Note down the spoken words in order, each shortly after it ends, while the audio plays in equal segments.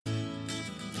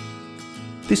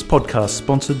This podcast is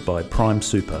sponsored by Prime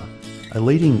Super, a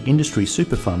leading industry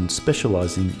super fund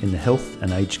specialising in the health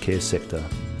and aged care sector.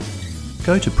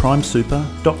 Go to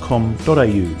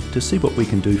primesuper.com.au to see what we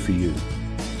can do for you.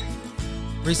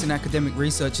 Recent academic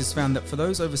research has found that for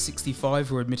those over 65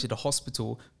 who are admitted to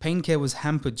hospital, pain care was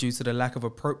hampered due to the lack of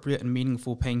appropriate and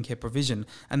meaningful pain care provision,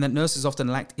 and that nurses often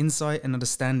lacked insight and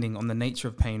understanding on the nature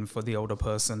of pain for the older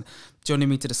person. Joining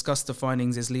me to discuss the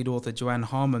findings is lead author Joanne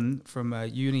Harmon from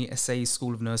UniSA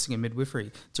School of Nursing and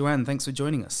Midwifery. Joanne, thanks for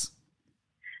joining us.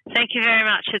 Thank you very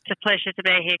much. It's a pleasure to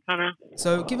be here, Connor.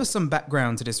 So give us some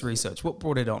background to this research. What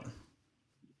brought it on?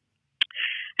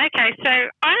 Okay, so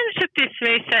I undertook this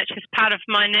research as part of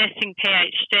my nursing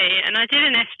PhD, and I did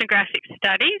an ethnographic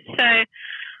study. So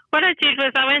what I did was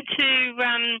I was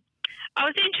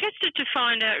interested to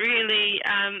find out really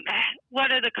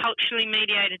what are the culturally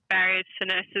mediated barriers for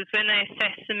nurses when they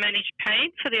assess and manage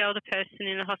pain for the older person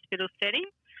in a hospital setting.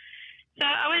 So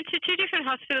I went to two different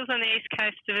hospitals on the east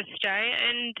coast of Australia,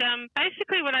 and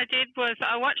basically what I did was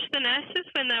I watched the nurses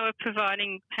when they were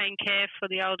providing pain care for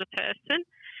the older person.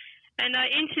 And I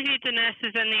interviewed the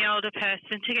nurses and the older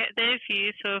person to get their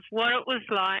views of what it was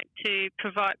like to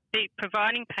be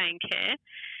providing pain care.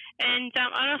 And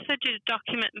I also did a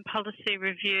document and policy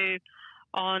review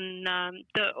on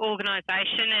the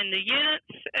organisation and the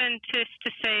units, and just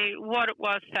to see what it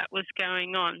was that was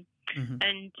going on. Mm-hmm.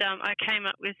 And I came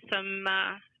up with some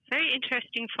very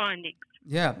interesting findings.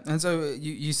 Yeah, and so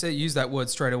you use that word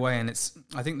straight away, and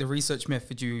I think the research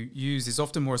method you use is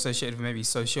often more associated with maybe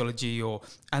sociology or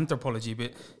anthropology,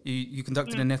 but you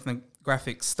conducted an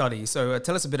ethnographic study. So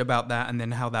tell us a bit about that and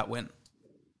then how that went.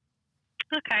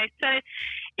 Okay, so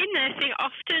in nursing,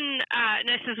 often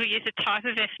nurses will use a type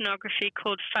of ethnography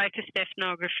called focused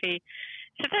ethnography.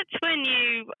 So that's when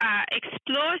you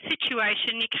explore a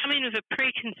situation, you come in with a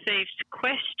preconceived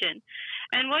question,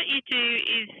 and what you do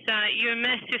is you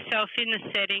immerse yourself in the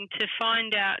setting to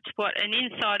find out what an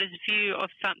insider's view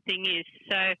of something is.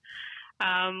 So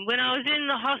when I was in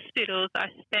the hospitals, I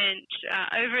spent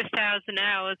over 1,000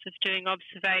 hours of doing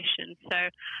observations.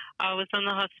 So I was on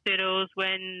the hospitals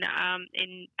when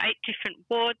in 8 different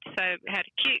wards, so we had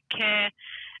acute care,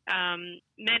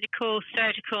 medical,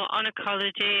 surgical,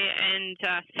 oncology, and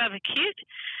subacute.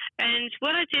 And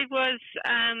what I did was,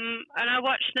 and I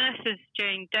watched nurses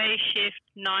during day shift,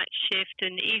 night shift,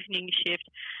 and evening shift,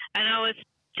 and I was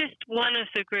just one of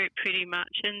the group pretty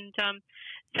much. And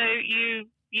so you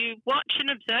watch and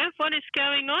observe what is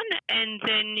going on, and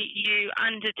then you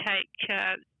undertake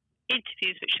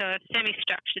interviews which are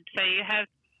semi-structured. So you have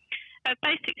a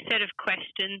basic set of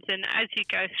questions, and as you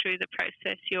go through the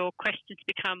process, your questions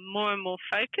become more and more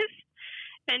focused.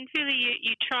 And really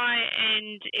you try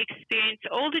and experience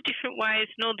all the different ways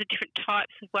and all the different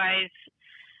types of ways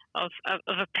of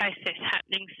a process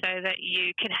happening so that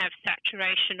you can have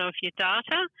saturation of your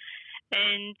data.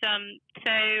 And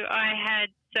so I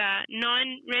had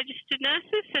 9 registered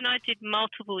nurses, and I did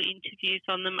multiple interviews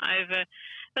on them over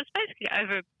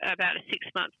about a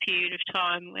 6-month period of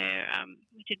time where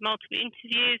we did multiple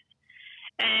interviews.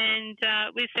 And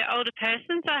with the older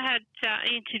persons, I had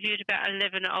interviewed about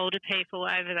 11 older people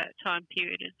over that time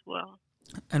period as well.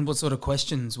 And what sort of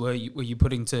questions were you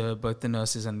putting to both the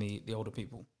nurses and the older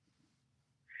people?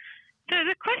 So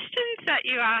the questions that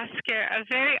you ask are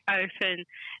very open.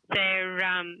 They're,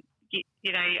 I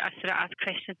sort of ask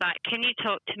questions like, can you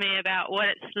talk to me about what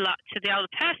it's like to the older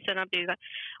person? I'd be like,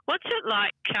 what's it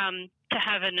like to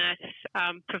have a nurse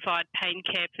provide pain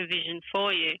care provision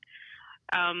for you?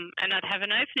 And I'd have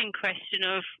an opening question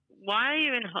of, why are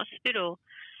you in hospital?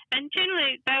 And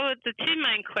generally, they were the 2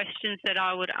 main questions that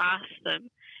I would ask them,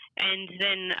 and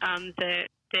then their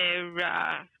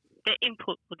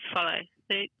input would follow.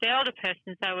 The older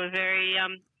persons, they were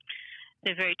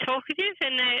they're very talkative,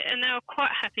 and they were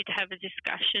quite happy to have a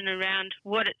discussion around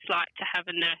what it's like to have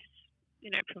a nurse,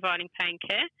 providing pain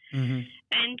care. Mm-hmm.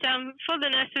 And for the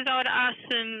nurses, I would ask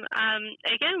them,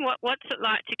 again, what's it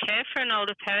like to care for an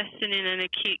older person in an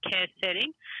acute care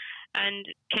setting? And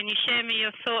can you share me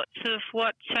your thoughts of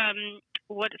what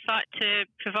it's like to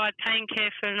provide pain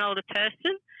care for an older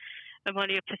person? And what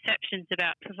are your perceptions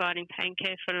about providing pain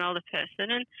care for an older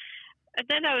person? And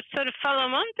then I would sort of follow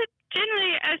them on. But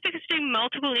generally, as because doing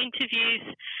multiple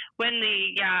interviews, when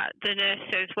the nurse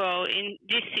says, well, in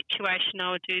this situation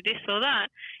I would do this or that,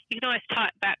 you can always tie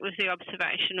it back with the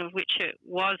observation of which it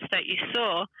was that you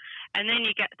saw, and then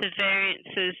you get the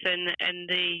variances and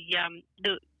the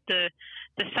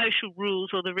social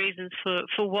rules or the reasons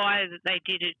for why they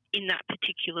did it in that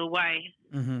particular way.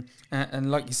 Mm-hmm. And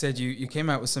like you said, you came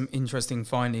out with some interesting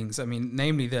findings. I mean,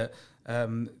 namely that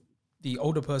the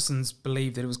older persons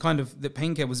believed that it was that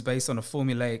pain care was based on a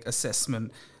formulaic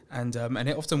assessment, and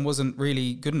it often wasn't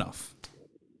really good enough.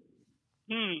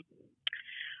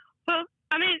 Well,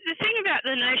 I mean, the thing about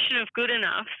the notion of good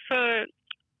enough for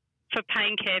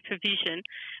pain care provision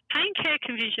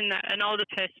that an older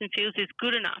person feels is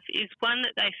good enough is one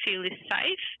that they feel is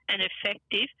safe and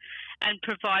effective and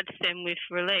provides them with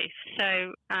relief.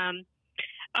 So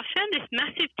I found this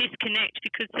massive disconnect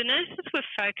because the nurses were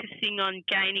focusing on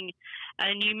gaining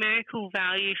a numerical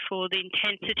value for the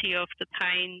intensity of the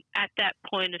pain at that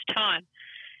point of time.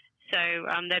 So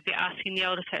they'd be asking the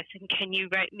older person, can you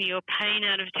rate me your pain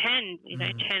out of 10?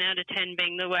 10 out of 10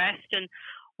 being the worst and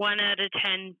 1 out of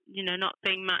 10, not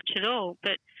being much at all.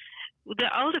 But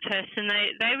the older person,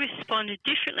 they responded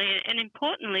differently, and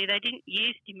importantly, they didn't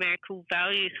use numerical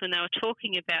values when they were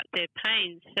talking about their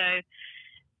pain. So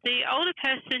the older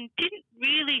person didn't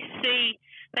really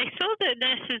they saw the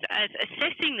nurses as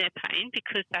assessing their pain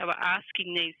because they were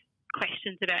asking these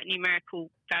questions about numerical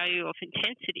value of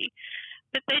intensity,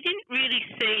 but they didn't really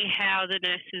see how the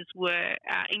nurses were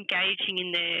engaging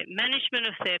in their management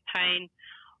of their pain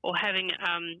or having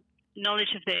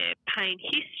knowledge of their pain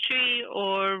history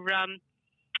or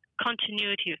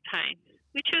continuity of pain,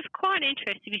 which was quite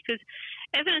interesting because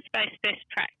evidence-based best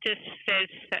practice says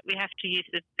that we have to use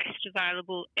the best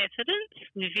available evidence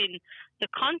within the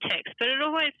context, but it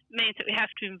always means that we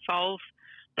have to involve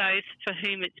those for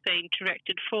whom it's being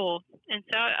directed for. And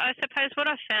so I suppose what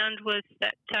I found was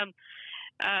that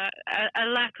a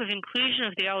lack of inclusion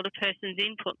of the older person's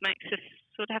input makes us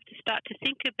sort of have to start to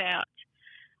think about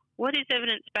what is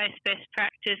evidence-based best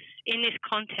practice in this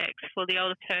context for the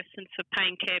older person for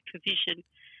pain care provision.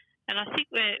 And I think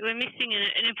we're missing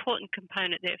an important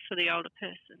component there for the older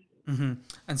person. Mm-hmm.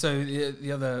 And so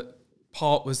the other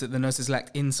part was that the nurses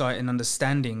lacked insight and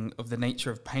understanding of the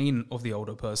nature of pain of the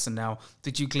older person. Now,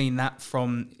 did you glean that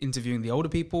from interviewing the older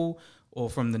people or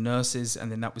from the nurses,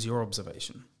 and then that was your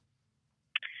observation?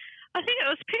 I think it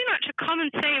was pretty much a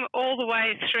common theme all the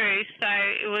way through. So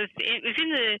it was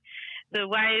in the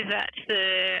way that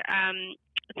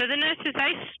the nurses,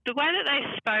 the way that they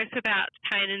spoke about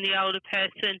pain in the older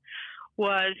person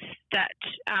was that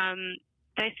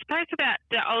they spoke about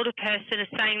the older person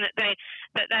as saying that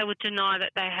they would deny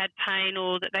that they had pain,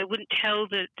 or that they wouldn't tell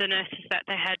the nurses that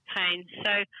they had pain.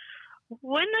 So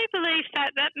when they believed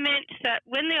that, that meant that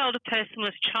when the older person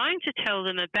was trying to tell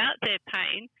them about their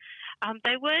pain,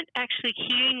 they weren't actually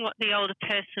hearing what the older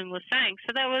person was saying.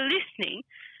 So they were listening,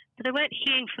 but they weren't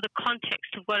hearing for the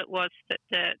context of what it was that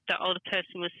the older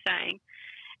person was saying.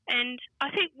 And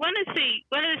I think one of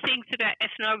the things about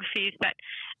ethnography is that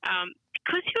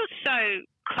because you're so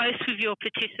close with your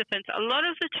participants, a lot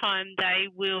of the time they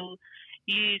will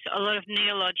use a lot of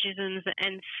neologisms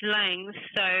and slangs.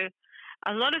 So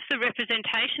a lot of the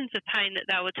representations of pain that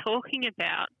they were talking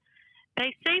about,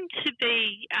 they seem to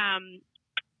be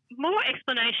more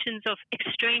explanations of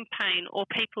extreme pain or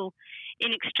people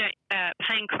in extreme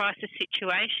pain crisis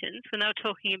situations when they were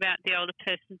talking about the older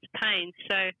person's pain.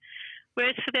 So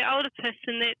whereas for the older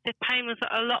person, their pain was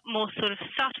a lot more sort of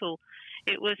subtle.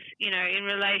 It was, in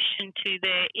relation to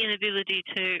their inability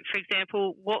to, for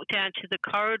example, walk down to the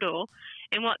corridor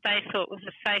in what they thought was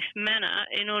a safe manner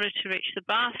in order to reach the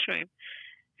bathroom.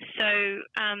 So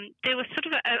there was sort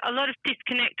of a lot of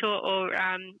disconnect or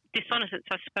dissonance,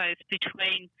 I suppose,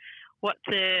 between what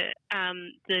the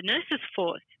nurses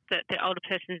thought that the older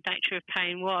person's nature of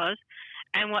pain was,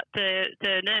 and what the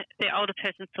older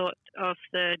person thought of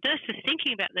the nurses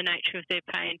thinking about the nature of their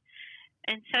pain.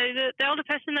 And so the older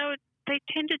person, they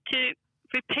tended to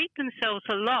repeat themselves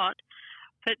a lot,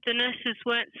 but the nurses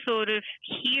weren't sort of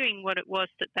hearing what it was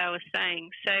that they were saying.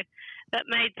 So that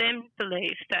made them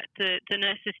believe that the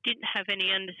nurses didn't have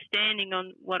any understanding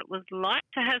on what it was like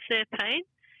to have their pain.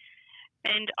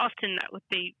 And often that would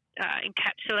be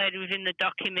encapsulated within the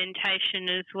documentation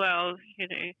as well.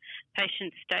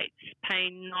 Patient states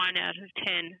pain 9 out of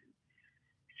 10.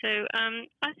 So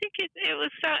I think it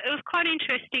was quite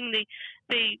interesting,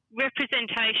 the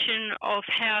representation of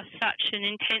how such an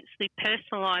intensely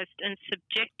personalised and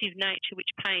subjective nature which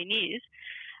pain is,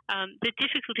 the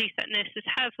difficulties that nurses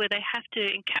have where they have to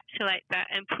encapsulate that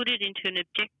and put it into an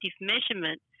objective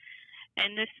measurement.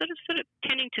 And they're sort of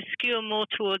tending to skew more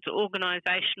towards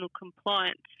organisational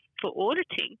compliance for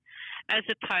auditing, as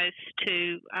opposed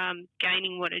to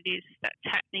gaining what it is that's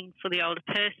happening for the older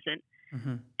person,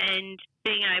 and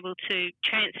being able to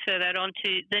transfer that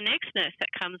onto the next nurse that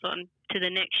comes on to the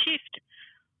next shift,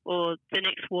 or the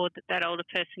next ward that older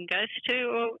person goes to,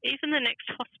 or even the next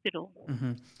hospital.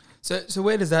 Mm-hmm. So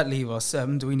where does that leave us?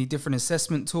 Do we need different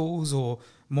assessment tools or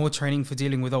more training for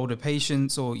dealing with older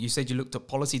patients? Or you said you looked at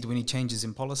policy. Do we need changes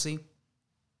in policy?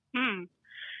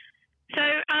 So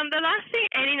the last thing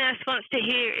any nurse wants to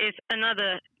hear is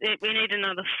we need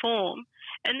another form.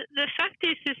 And the fact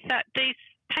is that these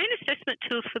pain assessment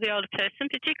tools for the older person,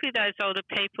 particularly those older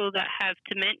people that have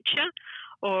dementia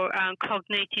or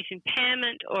cognitive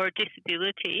impairment or a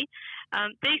disability,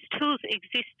 these tools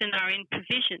exist and are in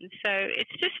provision. So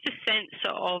it's just a sense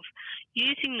of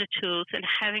using the tools and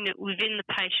having it within the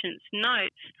patient's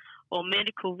notes or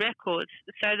medical records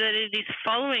so that it is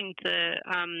following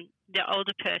the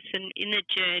older person in the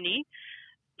journey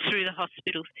through the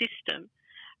hospital system.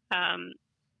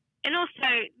 And also,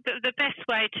 the best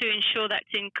way to ensure that's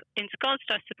ensconced,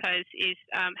 I suppose, is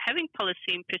having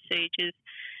policy and procedures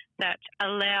that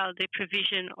allow the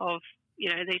provision of,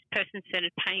 these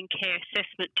person-centred pain care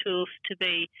assessment tools to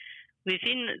be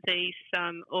within these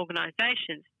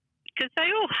organisations, because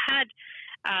they all had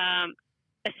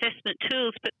assessment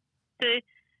tools, but the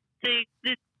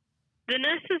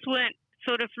nurses weren't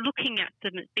sort of looking at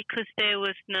them because there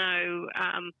was no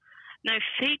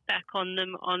feedback on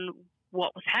them on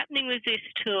what was happening with this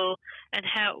tool and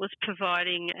how it was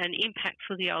providing an impact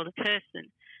for the older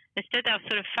person. Instead, they were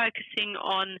sort of focusing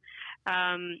on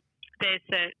there's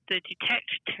the detect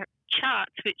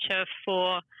charts, which are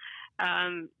for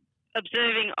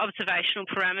observing observational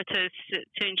parameters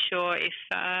to ensure if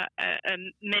a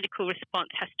medical response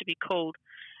has to be called.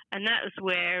 And that was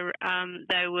where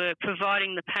they were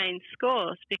providing the pain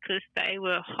scores because they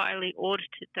were highly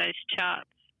audited, those charts.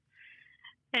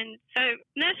 And so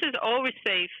nurses all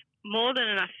receive more than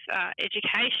enough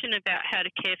education about how to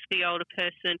care for the older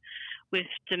person with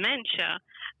dementia.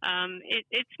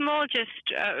 It's more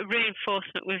just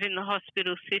reinforcement within the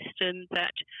hospital system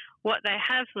that what they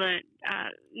have learnt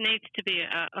needs to be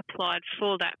applied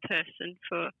for that person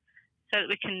so that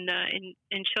we can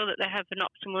ensure that they have an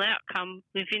optimal outcome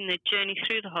within their journey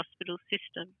through the hospital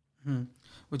system.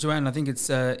 Well, Joanne, I think it's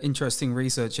interesting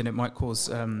research, and it might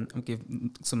give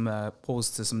some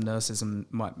pause to some nurses and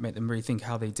might make them rethink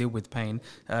how they deal with pain.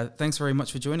 Thanks very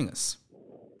much for joining us.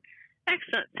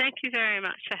 Excellent. Thank you very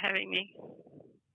much for having me.